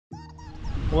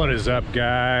What is up,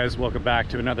 guys? Welcome back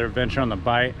to another adventure on the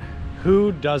bite.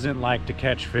 Who doesn't like to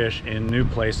catch fish in new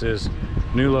places,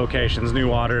 new locations, new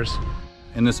waters?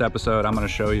 In this episode, I'm going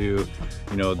to show you,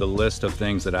 the list of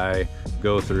things that I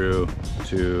go through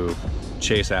to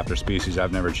chase after species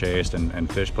I've never chased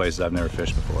and fish places I've never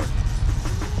fished before.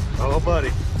 Oh,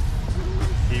 buddy.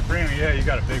 Keep bringing me. Yeah, you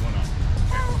got a big one on.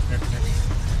 Here.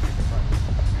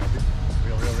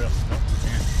 Real. Nope, you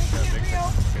can't. You got a big fish.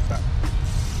 Okay, stop.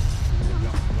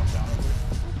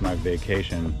 My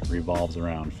vacation revolves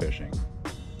around fishing.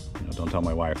 Don't tell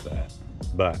my wife that,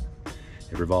 but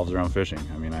it revolves around fishing.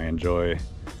 I mean, I enjoy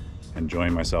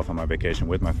enjoying myself on my vacation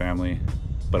with my family,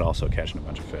 but also catching a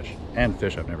bunch of fish and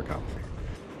fish I've never caught before.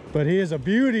 But he is a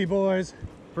beauty, boys.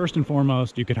 First and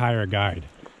foremost, you could hire a guide.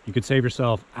 You could save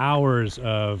yourself hours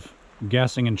of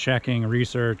guessing and checking,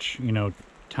 research,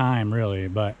 time really.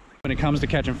 But when it comes to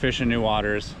catching fish in new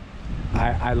waters,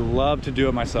 I love to do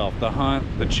it myself. The hunt,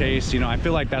 the chase, I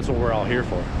feel like that's what we're all here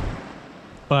for.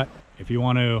 But if you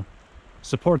want to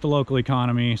support the local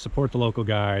economy, support the local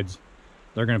guides,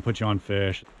 they're going to put you on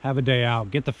fish. Have a day out,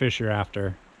 get the fish you're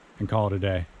after, and call it a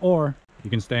day. Or you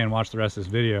can stay and watch the rest of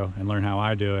this video and learn how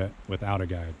I do it without a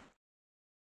guide.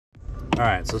 All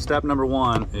right, so step number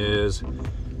one is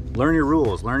learn your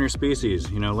rules, learn your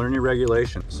species, learn your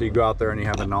regulations. So you go out there and you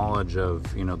have a knowledge of,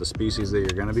 the species that you're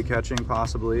going to be catching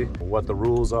possibly, what the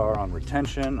rules are on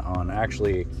retention, on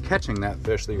actually catching that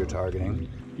fish that you're targeting.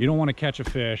 You don't want to catch a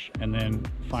fish and then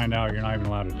find out you're not even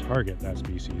allowed to target that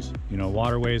species.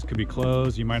 Waterways could be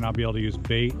closed, you might not be able to use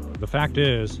bait. The fact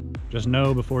is, just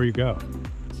know before you go.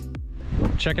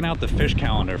 Checking out the fish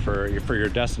calendar for your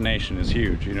destination is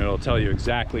huge. It'll tell you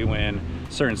exactly when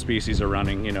certain species are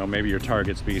running, maybe your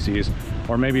target species,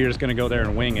 or maybe you're just gonna go there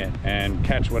and wing it and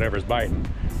catch whatever's biting.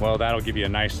 Well, that'll give you a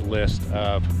nice list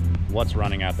of what's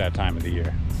running at that time of the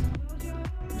year.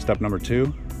 Step number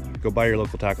two, go by your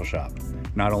local tackle shop.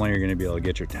 Not only are you gonna be able to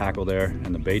get your tackle there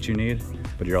and the bait you need,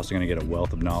 but you're also gonna get a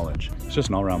wealth of knowledge. It's just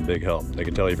an all-around big help. They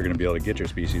can tell you if you're gonna be able to get your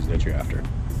species that you're after.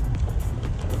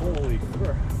 Holy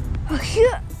crap.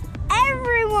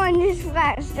 Everyone just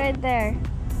flashed right there.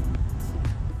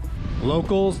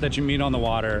 Locals that you meet on the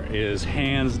water is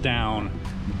hands down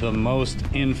the most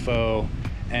info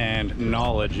and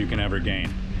knowledge you can ever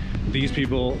gain. These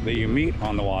people that you meet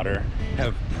on the water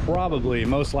have probably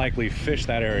most likely fished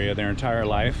that area their entire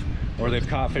life, or they've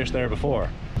caught fish there before.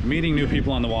 Meeting new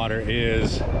people on the water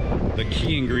is the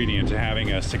key ingredient to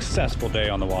having a successful day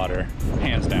on the water,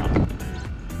 hands down.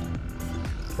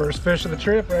 First fish of the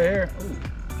trip right here. Ooh.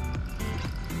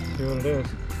 See what it is.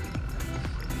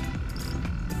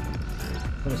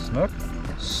 Is that a snook?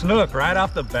 Snook right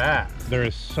off the bat. There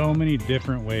is so many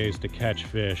different ways to catch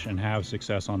fish and have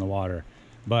success on the water,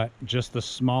 but just the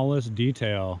smallest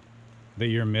detail that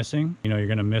you're missing, you're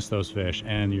gonna miss those fish,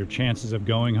 and your chances of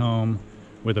going home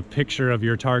with a picture of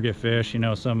your target fish,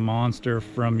 some monster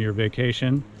from your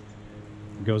vacation,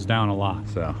 goes down a lot.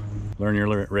 So learn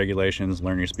your regulations,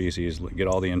 learn your species, get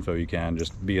all the info you can,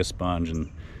 just be a sponge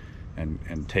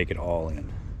and take it all in.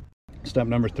 Step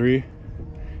number three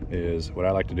is what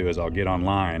I like to do is I'll get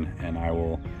online and I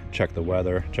will check the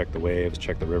weather, check the waves,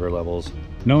 check the river levels.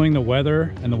 Knowing the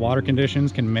weather and the water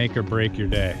conditions can make or break your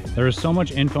day. There is so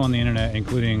much info on the internet,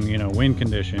 including, wind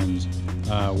conditions,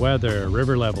 weather,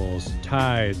 river levels,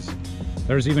 tides.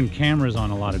 There's even cameras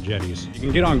on a lot of jetties. You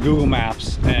can get on Google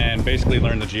Maps and basically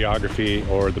learn the geography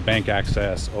or the bank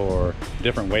access or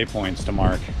different waypoints to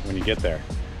mark when you get there.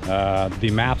 The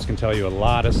maps can tell you a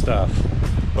lot of stuff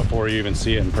before you even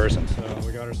see it in person. So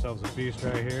we got ourselves a feast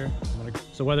right here.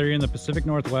 So whether you're in the Pacific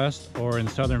Northwest or in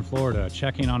southern Florida,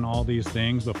 checking on all these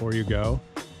things before you go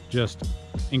just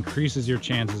increases your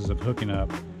chances of hooking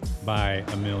up by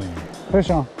a million. Fish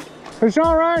on,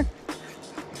 right?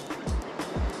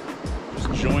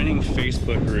 Joining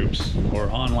Facebook groups or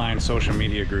online social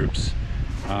media groups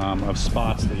of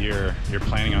spots that you're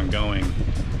planning on going,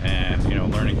 and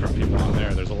learning from people on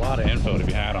there. There's a lot of info to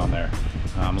be had on there.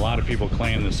 A lot of people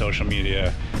claim that social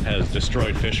media has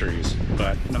destroyed fisheries,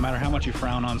 but no matter how much you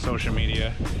frown on social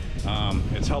media,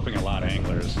 it's helping a lot of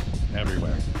anglers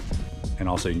everywhere. And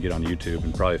also you can get on YouTube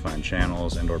and probably find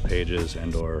channels and or pages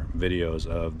and or videos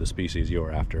of the species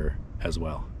you're after as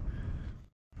well.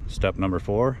 Step number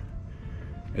four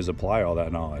is apply all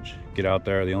that knowledge. Get out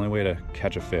there. The only way to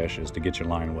catch a fish is to get your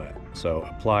line wet. So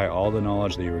apply all the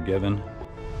knowledge that you were given.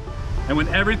 And when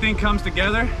everything comes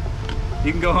together,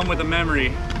 you can go home with a memory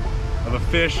of a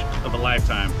fish of a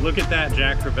lifetime. Look at that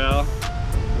Jack Crevalle.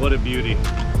 What a beauty.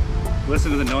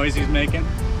 Listen to the noise he's making.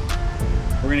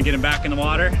 We're gonna get him back in the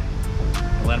water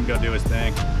and let him go do his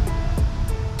thing.